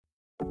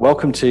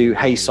Welcome to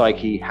Hey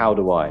Psyche, How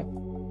Do I?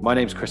 My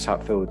name's Chris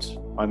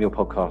Hatfield. I'm your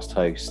podcast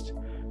host.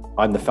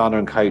 I'm the founder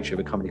and coach of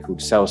a company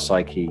called Sales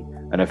Psyche,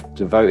 and I've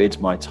devoted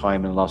my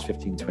time in the last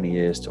 15, 20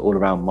 years to all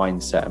around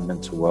mindset and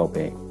mental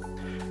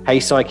well-being. Hey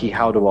Psyche,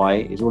 How Do I?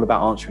 Is all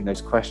about answering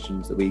those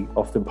questions that we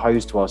often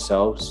pose to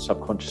ourselves,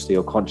 subconsciously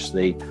or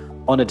consciously,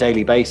 on a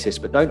daily basis,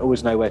 but don't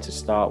always know where to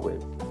start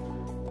with.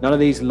 None of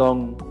these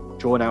long,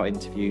 drawn-out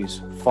interviews,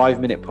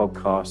 5-minute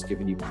podcasts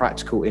giving you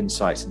practical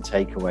insights and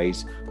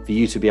takeaways for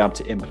you to be able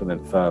to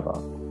implement further.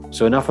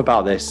 So enough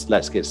about this,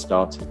 let's get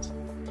started.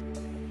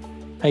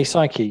 Hey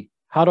Psyche,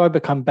 how do I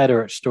become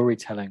better at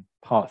storytelling?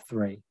 Part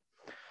 3.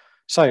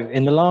 So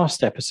in the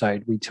last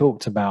episode, we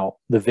talked about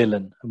the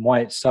villain and why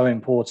it's so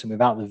important.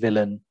 Without the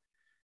villain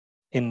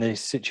in this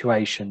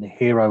situation, the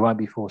hero won't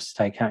be forced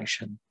to take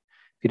action.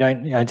 If you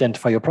don't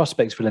identify your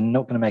prospect's villain, you're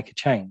not going to make a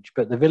change.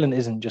 But the villain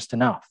isn't just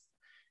enough.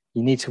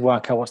 You need to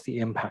work out what's the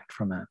impact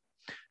from it. And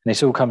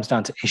this all comes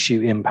down to issue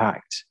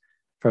impact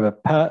from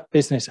a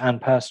business and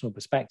personal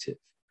perspective.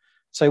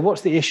 So what's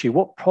the issue?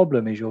 What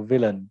problem is your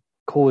villain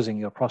causing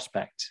your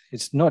prospect?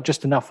 It's not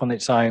just enough on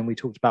its own. We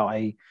talked about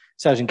a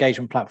sales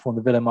engagement platform.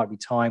 The villain might be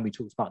time. We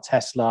talked about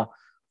Tesla,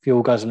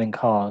 fuel guzzling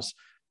cars.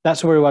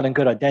 That's very well and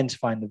good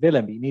identifying the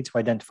villain, but you need to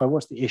identify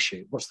what's the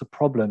issue, what's the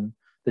problem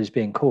that is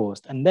being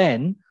caused, and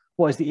then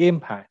what is the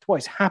impact, what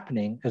is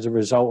happening as a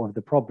result of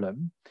the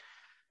problem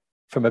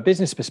from a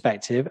business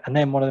perspective. And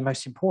then one of the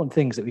most important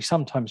things that we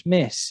sometimes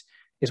miss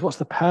is what's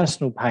the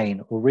personal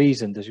pain or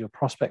reason does your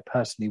prospect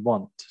personally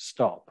want to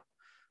stop?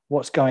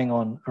 What's going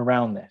on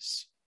around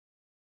this?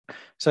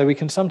 So we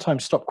can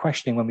sometimes stop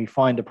questioning when we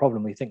find a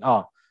problem. We think,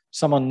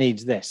 someone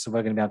needs this, so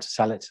we're going to be able to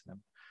sell it to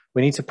them.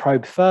 We need to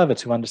probe further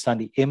to understand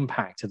the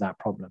impact of that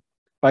problem,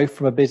 both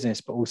from a business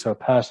but also a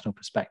personal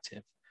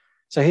perspective.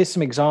 So here's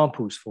some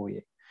examples for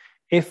you.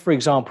 If, for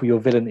example, your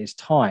villain is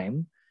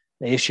time,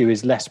 the issue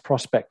is less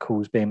prospect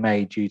calls being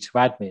made due to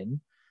admin.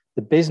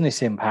 The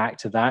business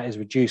impact of that is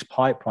reduced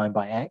pipeline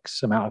by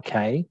X amount of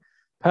K.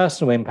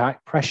 Personal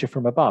impact, pressure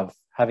from above,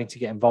 having to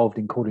get involved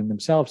in calling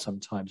themselves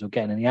sometimes or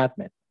getting in the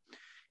admin.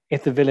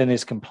 If the villain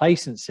is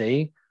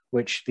complacency,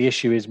 which the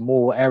issue is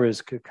more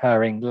errors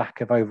occurring, lack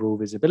of overall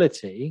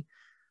visibility,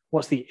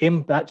 what's the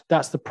impact?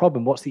 That's the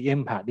problem. What's the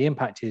impact? The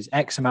impact is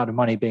X amount of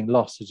money being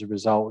lost as a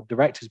result,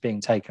 directors being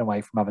taken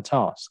away from other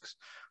tasks.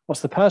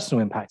 What's the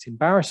personal impact?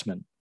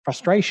 Embarrassment,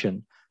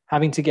 frustration,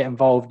 having to get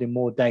involved in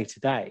more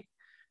day-to-day.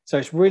 So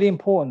it's really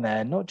important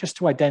there, not just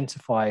to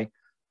identify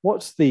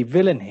what's the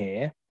villain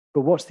here,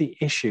 but what's the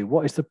issue?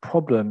 What is the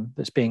problem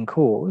that's being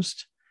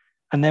caused?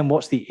 And then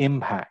what's the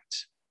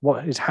impact?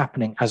 What is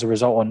happening as a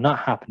result or not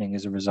happening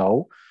as a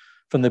result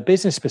from the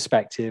business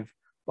perspective,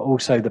 but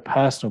also the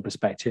personal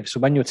perspective. So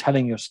when you're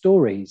telling your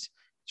stories,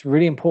 it's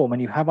really important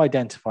when you have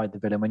identified the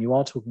villain, when you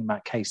are talking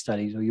about case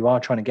studies or you are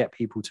trying to get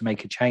people to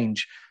make a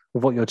change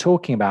with what you're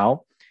talking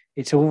about,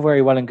 it's all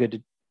very well and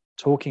good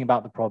talking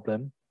about the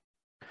problem,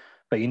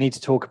 but you need to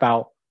talk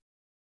about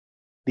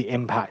the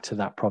impact of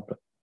that problem.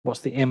 What's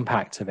the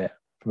impact of it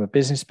from a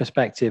business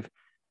perspective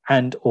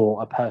and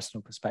or a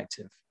personal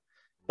perspective?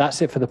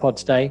 That's it for the pod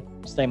today.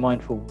 Stay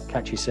mindful.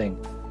 Catch you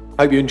soon.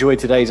 Hope you enjoyed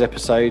today's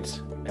episode.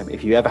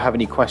 If you ever have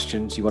any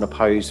questions you want to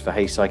pose for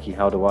Hey Psyche,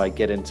 How Do I?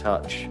 Get in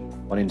touch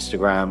on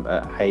Instagram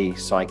at Hey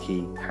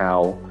Psyche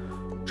How.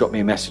 Drop me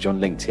a message on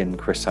LinkedIn,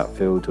 Chris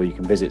Hatfield, or you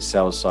can visit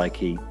Sales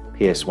Psyche,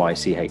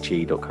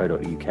 psyche.co.uk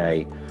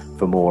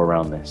for more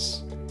around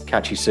this.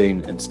 Catch you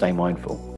soon and stay mindful.